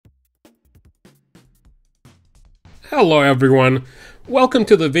Hello everyone, welcome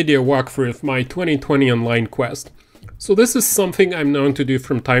to the video walkthrough of my 2020 online quest. So this is something I'm known to do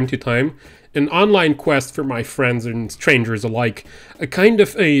from time to time, an online quest for my friends and strangers alike, a kind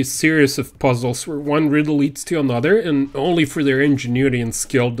of a series of puzzles where one riddle leads to another and only through their ingenuity and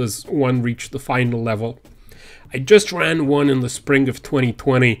skill does one reach the final level. I just ran one in the spring of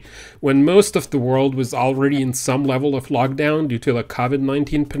 2020, when most of the world was already in some level of lockdown due to the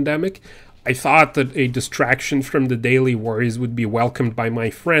COVID-19 pandemic. I thought that a distraction from the daily worries would be welcomed by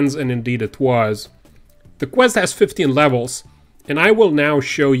my friends, and indeed it was. The quest has 15 levels, and I will now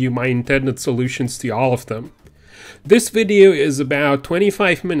show you my intended solutions to all of them. This video is about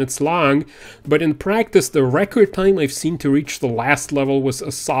 25 minutes long, but in practice the record time I've seen to reach the last level was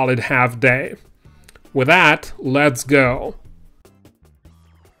a solid half day. With that, let's go!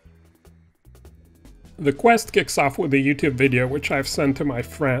 The quest kicks off with a YouTube video which I've sent to my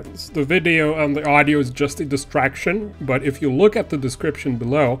friends. The video and the audio is just a distraction, but if you look at the description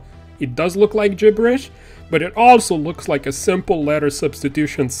below, it does look like gibberish, but it also looks like a simple letter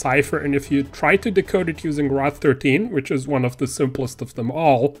substitution cipher, and if you try to decode it using ROT13, which is one of the simplest of them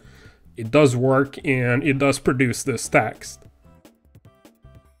all, it does work and it does produce this text.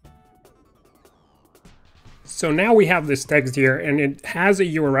 So now we have this text here and it has a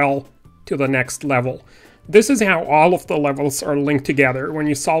URL to the next level. This is how all of the levels are linked together. When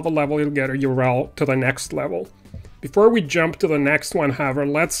you solve a level, you'll get a URL to the next level. Before we jump to the next one, however,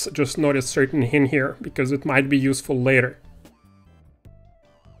 let's just note a certain hint here, because it might be useful later.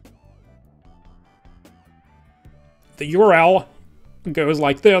 The URL goes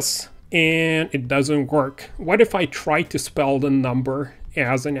like this, and it doesn't work. What if I try to spell the number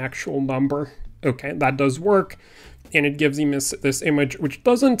as an actual number? Okay, that does work. And it gives him this image, which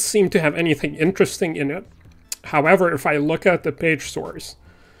doesn't seem to have anything interesting in it. However, if I look at the page source,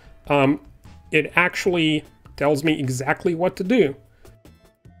 it actually tells me exactly what to do.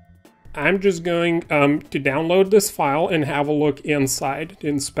 I'm just going to download this file and have a look inside to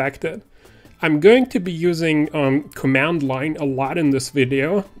inspect it. I'm going to be using command line a lot in this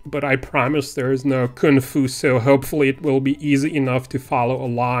video, but I promise there is no kung fu, so hopefully it will be easy enough to follow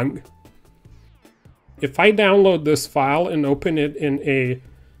along. If I download this file and open it in a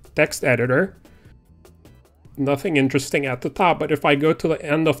text editor, nothing interesting at the top, but if I go to the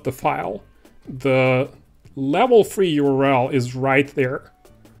end of the file, the level 3 URL is right there.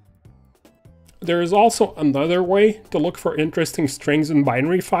 There is also another way to look for interesting strings in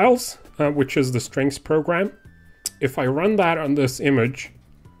binary files, which is the strings program. If I run that on this image,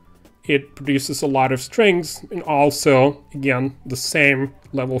 it produces a lot of strings and also, again, the same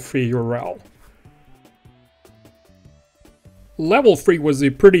level 3 URL. Level 3 was a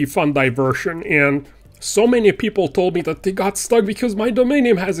pretty fun diversion, and so many people told me that they got stuck because my domain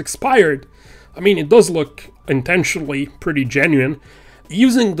name has expired. I mean, it does look intentionally pretty genuine.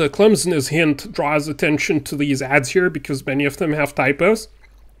 Using the clumsiness hint draws attention to these ads here because many of them have typos.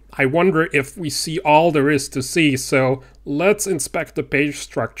 I wonder if we see all there is to see, so let's inspect the page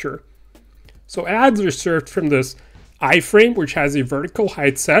structure. So ads are served from this iframe, which has a vertical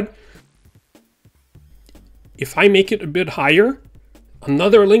height set. If I make it a bit higher,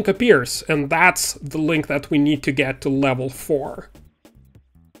 another link appears, and that's the link that we need to get to level 4.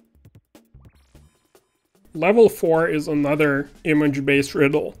 Level 4 is another image-based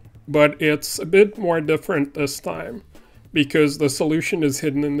riddle, but it's a bit more different this time, because the solution is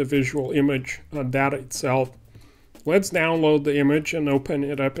hidden in the visual image data itself. Let's download the image and open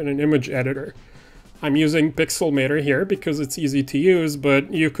it up in an image editor. I'm using Pixelmator here because it's easy to use,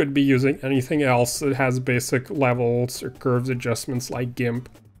 but you could be using anything else that has basic levels or curves adjustments like GIMP.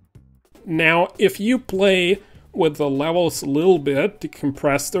 Now, if you play with the levels a little bit to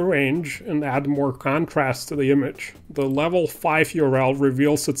compress the range and add more contrast to the image, the level 5 URL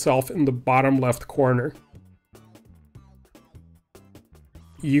reveals itself in the bottom left corner.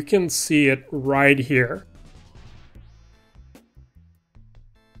 You can see it right here.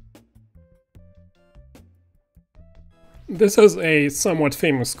 This is a somewhat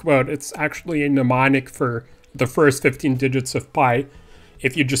famous quote. It's actually a mnemonic for the first 15 digits of pi,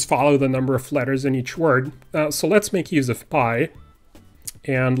 if you just follow the number of letters in each word. So let's make use of pi,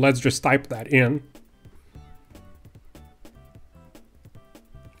 and let's just type that in.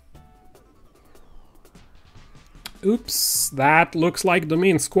 Oops, that looks like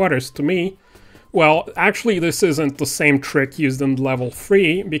domain squatters to me. Well, actually this isn't the same trick used in level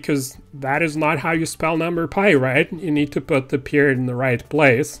 3, because that is not how you spell number pi, right? You need to put the period in the right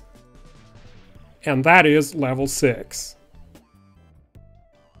place. And that is level 6.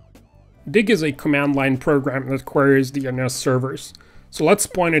 Dig is a command line program that queries DNS servers. So let's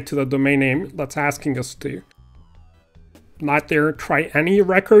point it to the domain name that's asking us to. Not there. Try any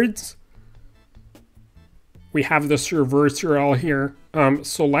records. We have this reverse URL here.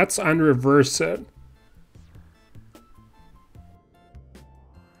 So let's unreverse it.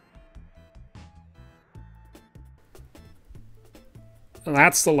 And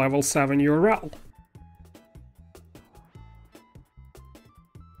that's the level 7 URL.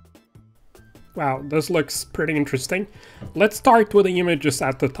 Wow, this looks pretty interesting. Let's start with the images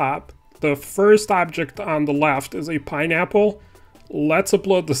at the top. The first object on the left is a pineapple. Let's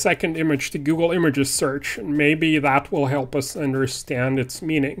upload the second image to Google Images search, and maybe that will help us understand its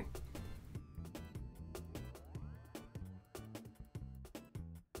meaning.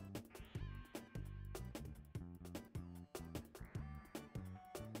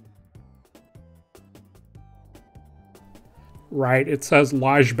 Right, it says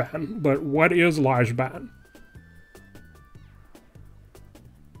Lajban, but what is Lajban?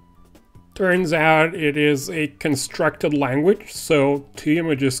 Turns out it is a constructed language, so two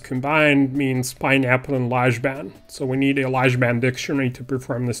images combined means pineapple and Lajban. So we need a Lajban dictionary to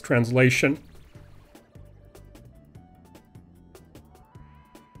perform this translation.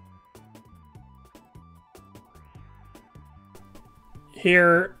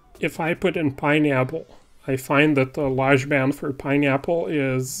 Here, if I put in pineapple, I find that the Lajban for pineapple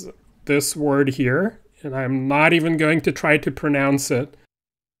is this word here, and I'm not even going to try to pronounce it.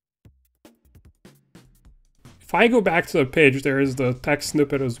 If I go back to the page, there is the text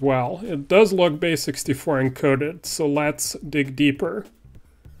snippet as well. It does look base64 encoded, so let's dig deeper.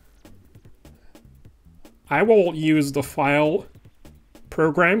 I will use the file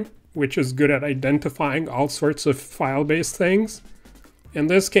program, which is good at identifying all sorts of file-based things. In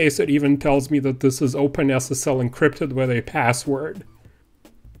this case, it even tells me that this is OpenSSL encrypted with a password.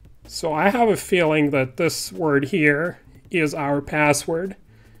 So I have a feeling that this word here is our password.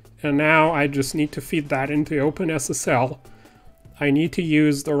 And now I just need to feed that into OpenSSL. I need to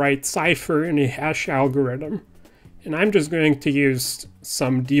use the right cipher in a hash algorithm. And I'm just going to use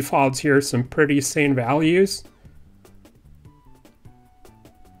some defaults here, some pretty sane values.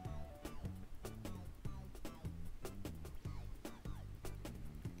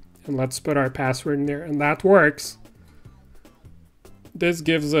 And let's put our password in there, and that works. This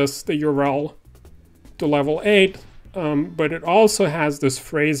gives us the URL to level 8. But it also has this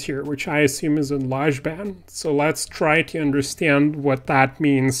phrase here, which I assume is in Lajban. So let's try to understand what that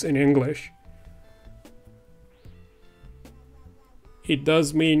means in English. It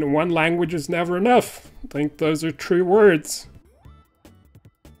does mean one language is never enough. I think those are true words.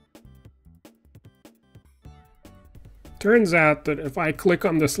 Turns out that if I click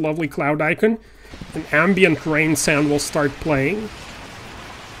on this lovely cloud icon, an ambient rain sound will start playing.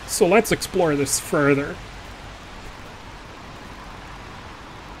 So let's explore this further.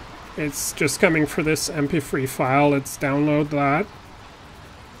 It's just coming for this MP3 file. Let's download that.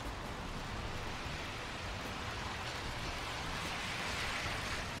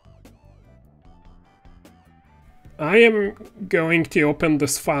 I am going to open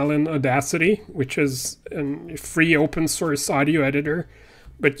this file in Audacity, which is a free open source audio editor.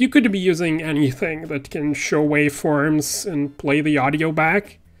 But you could be using anything that can show waveforms and play the audio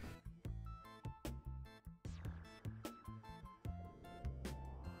back.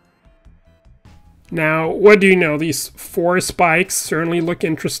 Now, what do you know? These 4 spikes certainly look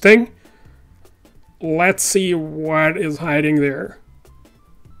interesting. Let's see what is hiding there.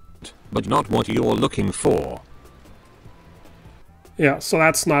 But not what you're looking for. Yeah, so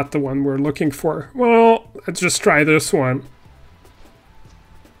that's not the one we're looking for. Well, let's just try this one.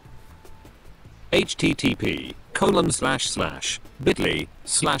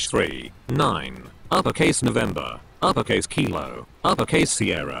 http://bit.ly/3 uppercase November, uppercase Kilo, uppercase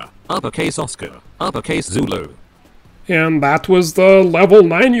Sierra, uppercase Oscar, uppercase Zulu. And that was the level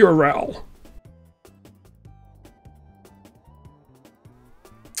 9 URL.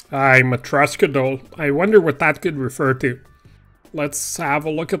 Matryoshka doll. I wonder what that could refer to. Let's have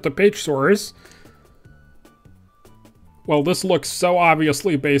a look at the page source. Well, this looks so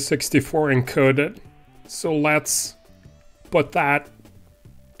obviously base64 encoded. So let's put that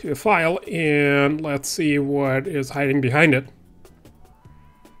to a file and let's see what is hiding behind it.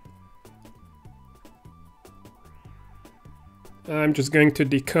 I'm just going to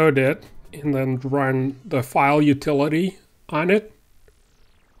decode it and then run the file utility on it.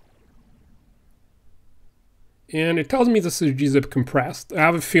 And it tells me this is gzip compressed. I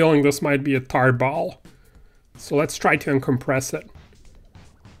have a feeling this might be a tarball. So let's try to uncompress it.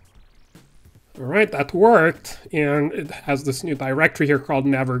 Alright, that worked. And it has this new directory here called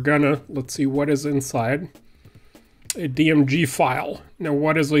Never Gonna. Let's see what is inside. A DMG file. Now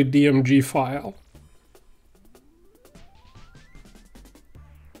what is a DMG file?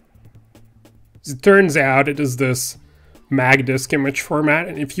 As it turns out, it is this mag disk image format,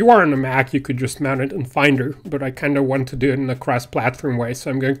 and if you are on a Mac, you could just mount it in Finder, but I kind of want to do it in a cross-platform way,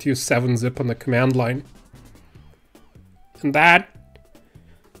 so I'm going to use 7-zip on the command line. And that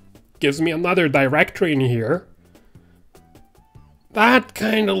gives me another directory in here. That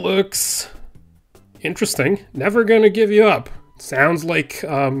kind of looks interesting. Never gonna give you up. Sounds like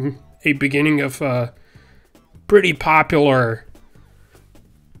a beginning of a pretty popular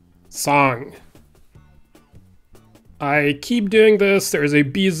song. I keep doing this. There's a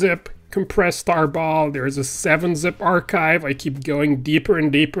bzip compressed tarball. There's a 7-zip archive. I keep going deeper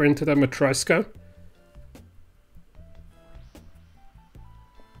and deeper into the Matroska.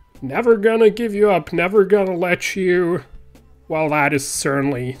 Never gonna give you up. Never gonna let you... Well, that is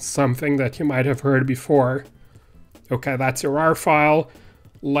certainly something that you might have heard before. Okay, that's your RAR file.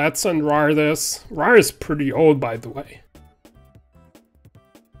 Let's unrar this. RAR is pretty old, by the way.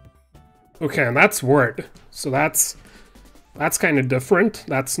 Okay, and that's Word. So that's kind of different.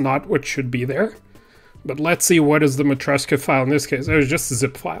 That's not what should be there. But let's see what is the Matroska file in this case. It was just a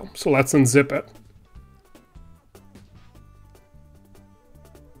zip file. So let's unzip it.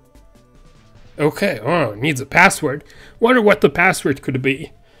 Okay, oh, it needs a password. Wonder what the password could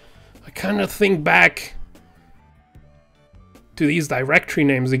be. I kind of think back to these directory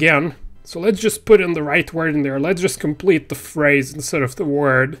names again. So let's just put in the right word in there. Let's just complete the phrase instead of the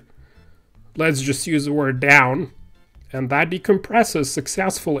word. Let's just use the word down. And that decompresses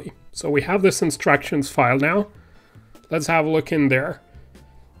successfully. So we have this instructions file now. Let's have a look in there.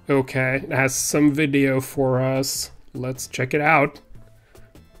 Okay, it has some video for us. Let's check it out.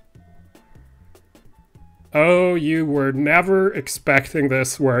 Oh, you were never expecting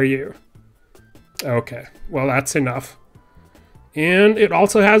this, were you? Okay, well that's enough. And it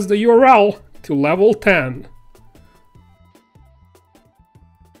also has the URL to level 10.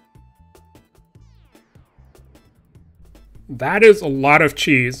 That is a lot of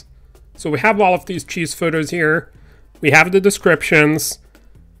cheese. So we have all of these cheese photos here. We have the descriptions.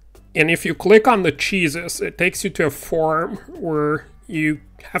 And if you click on the cheeses, it takes you to a form where you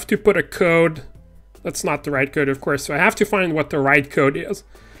have to put a code. That's not the right code, of course, so I have to find what the right code is.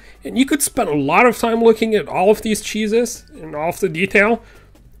 And you could spend a lot of time looking at all of these cheeses and all of the detail.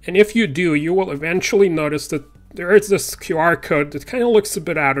 And if you do, you will eventually notice that there is this QR code that kind of looks a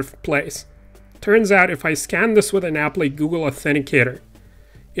bit out of place. Turns out if I scan this with an app like Google Authenticator,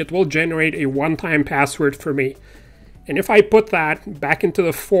 it will generate a one-time password for me. And if I put that back into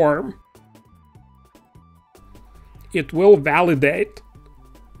the form, it will validate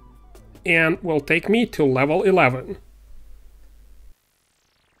and will take me to level 11.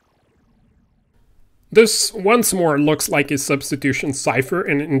 This once more looks like a substitution cipher,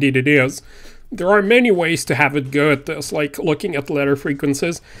 and indeed it is. There are many ways to have it go at this, like looking at letter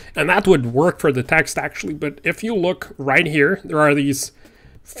frequencies, and that would work for the text actually, but if you look right here, there are these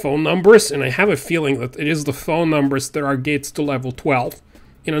phone numbers, and I have a feeling that it is the phone numbers that are gates to level 12.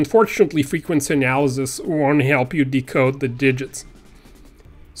 And unfortunately, frequency analysis won't help you decode the digits.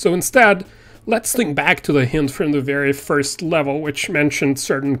 So instead, let's think back to the hint from the very first level, which mentioned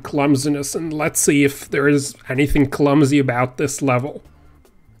certain clumsiness, and let's see if there is anything clumsy about this level.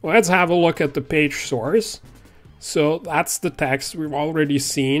 Let's have a look at the page source. So that's the text we've already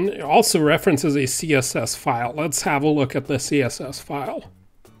seen. It also references a CSS file. Let's have a look at the CSS file.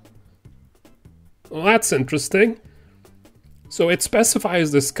 Well, that's interesting. So it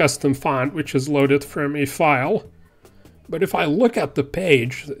specifies this custom font, which is loaded from a file. But if I look at the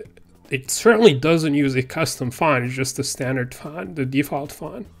page, it certainly doesn't use a custom font. It's just the standard font, the default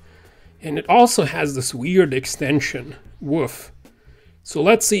font. And it also has this weird extension, woof. So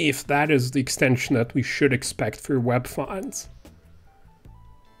let's see if that is the extension that we should expect for web fonts.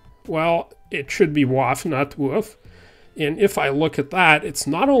 Well, it should be WAF, not woof. And if I look at that, it's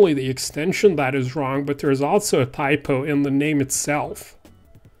not only the extension that is wrong, but there's also a typo in the name itself.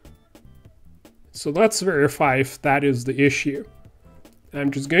 So let's verify if that is the issue.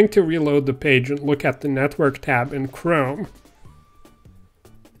 I'm just going to reload the page and look at the network tab in Chrome.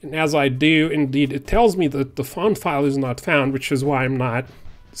 And as I do, indeed, it tells me that the font file is not found, which is why I'm not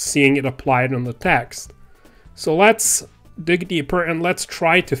seeing it applied in the text. So let's dig deeper and let's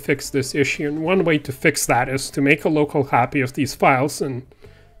try to fix this issue. And one way to fix that is to make a local copy of these files and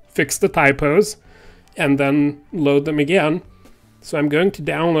fix the typos and then load them again. So I'm going to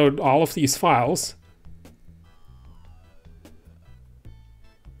download all of these files.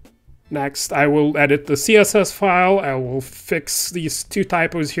 Next, I will edit the CSS file. I will fix these two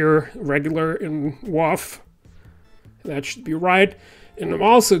typos here, regular and WAF. That should be right. And I'm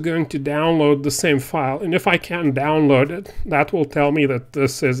also going to download the same file. And if I can download it, that will tell me that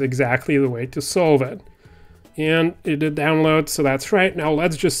this is exactly the way to solve it. And it did download, so that's right. Now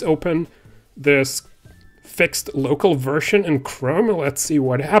let's just open this fixed local version in Chrome and let's see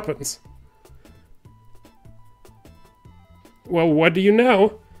what happens. Well, what do you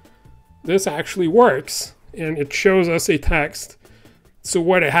know? This actually works, and it shows us a text. So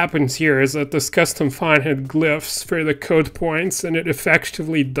what happens here is that this custom font had glyphs for the code points, and it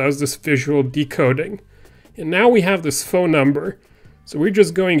effectively does this visual decoding. And now we have this phone number, so we're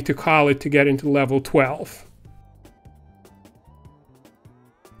just going to call it to get into level 12.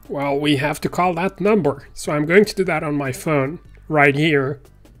 Well, we have to call that number, so I'm going to do that on my phone, right here,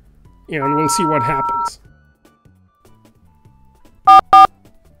 and we'll see what happens.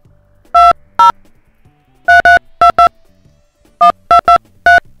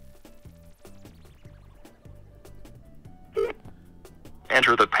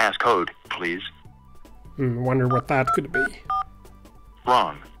 Enter the passcode, please. Wonder what that could be.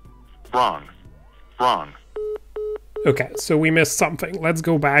 Wrong. Wrong. Wrong. Okay, so we missed something. Let's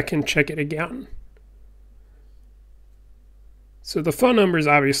go back and check it again. So the phone number is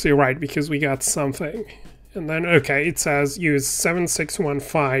obviously right because we got something. And then, okay, it says use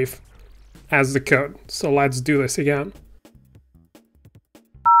 7615 as the code. So let's do this again.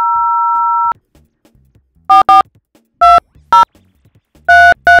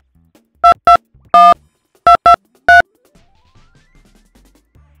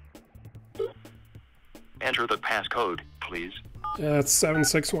 Enter the passcode, please. That's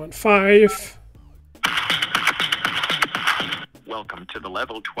 7615. Welcome to the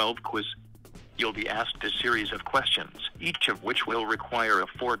Level 12 quiz. You'll be asked a series of questions, each of which will require a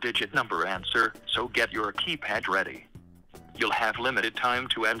 4-digit number answer, so get your keypad ready. You'll have limited time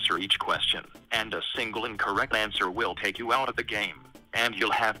to answer each question, and a single incorrect answer will take you out of the game, and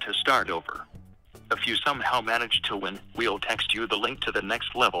you'll have to start over. If you somehow manage to win, we'll text you the link to the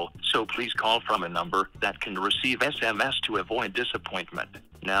next level, so please call from a number that can receive SMS to avoid disappointment.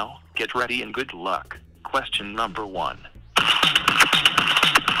 Now, get ready and good luck. Question number 1.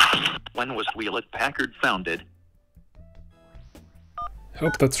 When was Hewlett-Packard founded?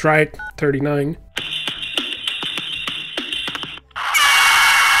 Hope that's right. 39.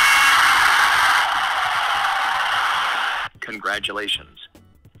 Congratulations.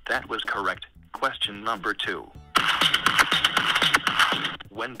 That was correct. Question number 2.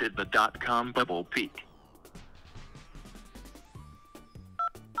 When did the dot-com bubble peak?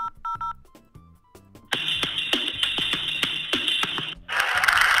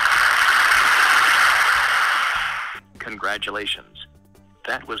 Congratulations.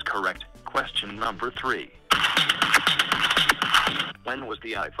 That was correct. Question number 3. When was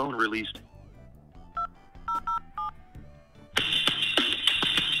the iPhone released?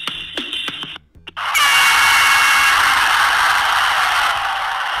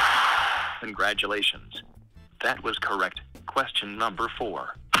 Congratulations. That was correct. Question number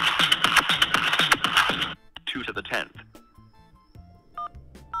 4. 2 to the 10th.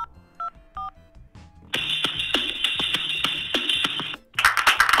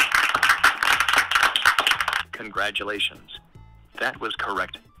 Congratulations. That was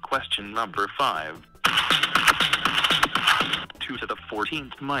correct. Question number 5. 2 to the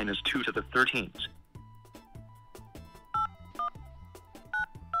 14th minus 2 to the 13th.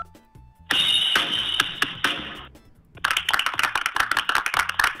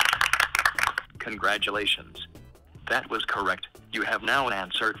 Congratulations. That was correct. You have now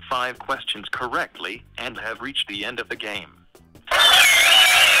answered 5 questions correctly and have reached the end of the game.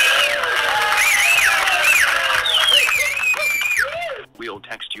 We'll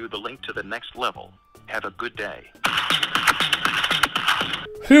text you the link to the next level. Have a good day.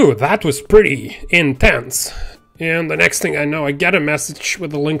 Phew, that was pretty intense. And the next thing I know, I get a message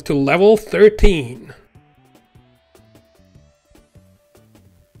with a link to level 13.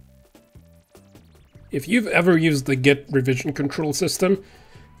 If you've ever used the Git revision control system,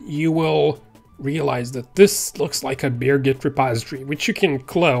 you will realize that this looks like a bare Git repository, which you can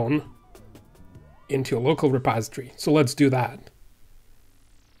clone into a local repository. So let's do that.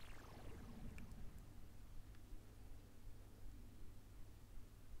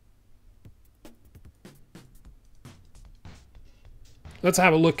 Let's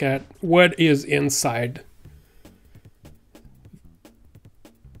have a look at what is inside.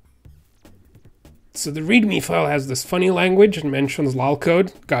 So the README file has this funny language and mentions lol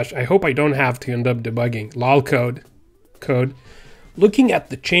code. Gosh, I hope I don't have to end up debugging. Lol code. Looking at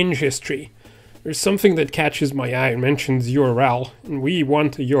the change history, there's something that catches my eye and mentions URL, and we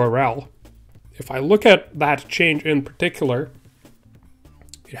want a URL. If I look at that change in particular,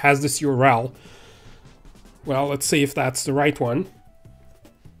 It has this URL. Well, let's see if that's the right one.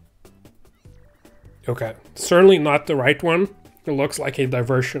 Okay, certainly not the right one. It looks like a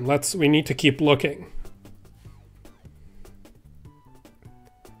diversion. We need to keep looking.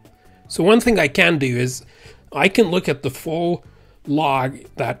 So one thing I can do is I can look at the full log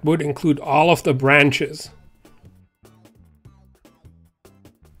that would include all of the branches.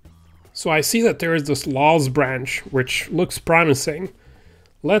 So I see that there is this laws branch, which looks promising.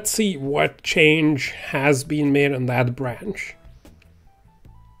 Let's see what change has been made in that branch.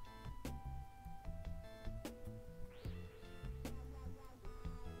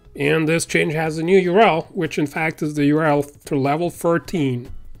 And this change has a new URL, which in fact is the URL to level 13.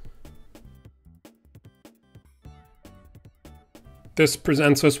 This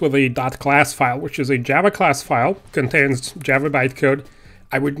presents us with a .class file, which is a Java class file, contains Java bytecode.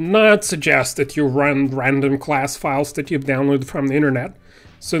 I would not suggest that you run random class files that you've downloaded from the internet.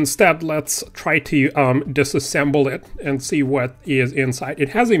 So instead, let's try to disassemble it and see what is inside. It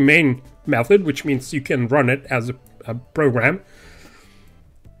has a main method, which means you can run it as a program.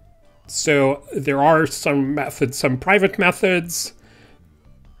 So there are some methods, some private methods,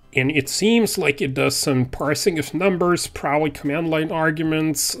 and it seems like it does some parsing of numbers, probably command line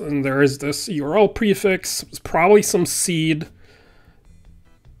arguments, and there is this URL prefix, probably some seed,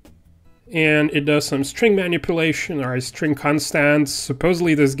 and it does some string manipulation or string constants.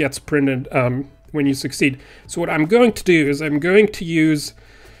 Supposedly this gets printed when you succeed. So what I'm going to do is I'm going to use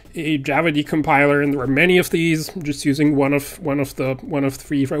a Java decompiler, and there are many of these. I'm just using one of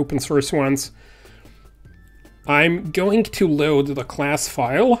three open source ones. I'm going to load the class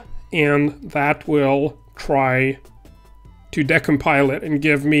file, and that will try to decompile it and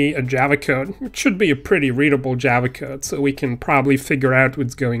give me a Java code. It should be a pretty readable Java code, so we can probably figure out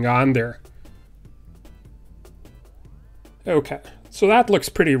what's going on there. Okay, so that looks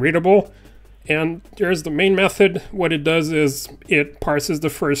pretty readable. And there's the main method. What it does is it parses the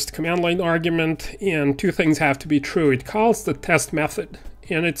first command line argument, and two things have to be true. It calls the test method,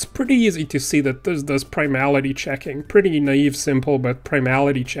 and it's pretty easy to see that this does primality checking. Pretty naive, simple, but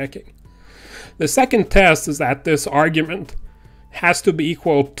primality checking. The second test is that this argument has to be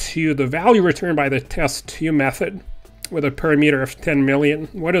equal to the value returned by the test2 method with a parameter of 10 million.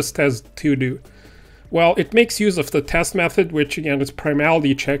 What does test2 do? Well, it makes use of the test method, which again is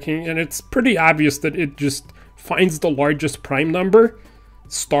primality checking, and it's pretty obvious that it just finds the largest prime number,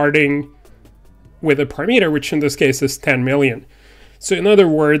 starting with a parameter, which in this case is 10 million. So in other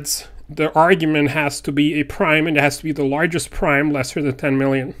words, the argument has to be a prime, and it has to be the largest prime, lesser than 10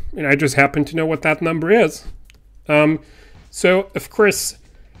 million. And I just happen to know what that number is. So of course,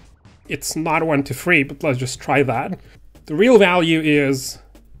 it's not 1 to 3, but let's just try that. The real value is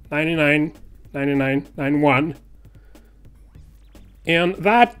 99.9991, and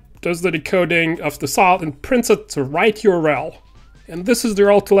that does the decoding of the salt and prints it to right URL. And this is the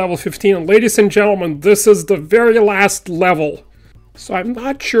URL to level 15, and ladies and gentlemen, this is the very last level. So I'm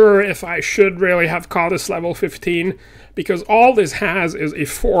not sure if I should really have called this level 15, because all this has is a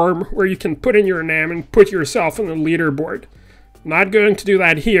form where you can put in your name and put yourself on the leaderboard. Not going to do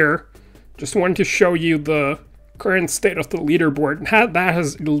that here, just wanted to show you the current state of the leaderboard. That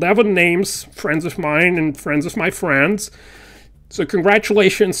has 11 names, friends of mine and friends of my friends. So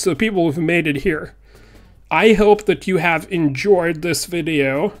congratulations to the people who've made it here. I hope that you have enjoyed this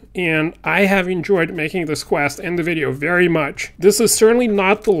video, and I have enjoyed making this quest and the video very much. This is certainly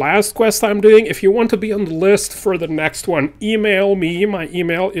not the last quest I'm doing. If you want to be on the list for the next one, email me. My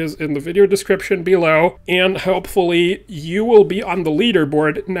email is in the video description below, and hopefully you will be on the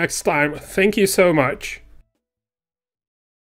leaderboard next time. Thank you so much.